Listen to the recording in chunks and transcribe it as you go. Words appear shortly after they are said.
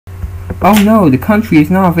Oh no, the country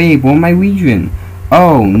is not available in my region.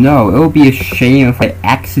 Oh no, it would be a shame if I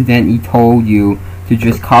accidentally told you to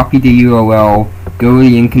just copy the URL, go to the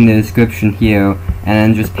link in the description here, and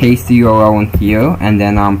then just paste the URL in here, and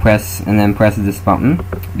then press this button.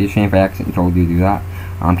 It'd be a shame if I accidentally told you to do that.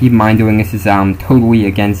 Keep in mind, doing this is totally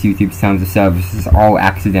against YouTube's terms of service. This is all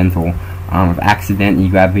accidental. I've accidentally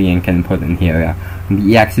grabbed the link and put it in here.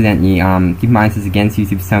 Yeah. Accidentally. Keep in mind, this is against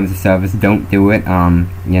YouTube's terms of service. Don't do it.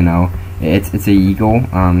 You know, it's illegal. To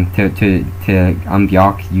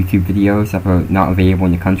unblock YouTube videos that are not available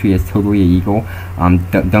in your country is totally illegal.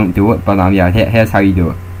 Don't do it. But yeah, here's how you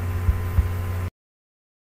do it.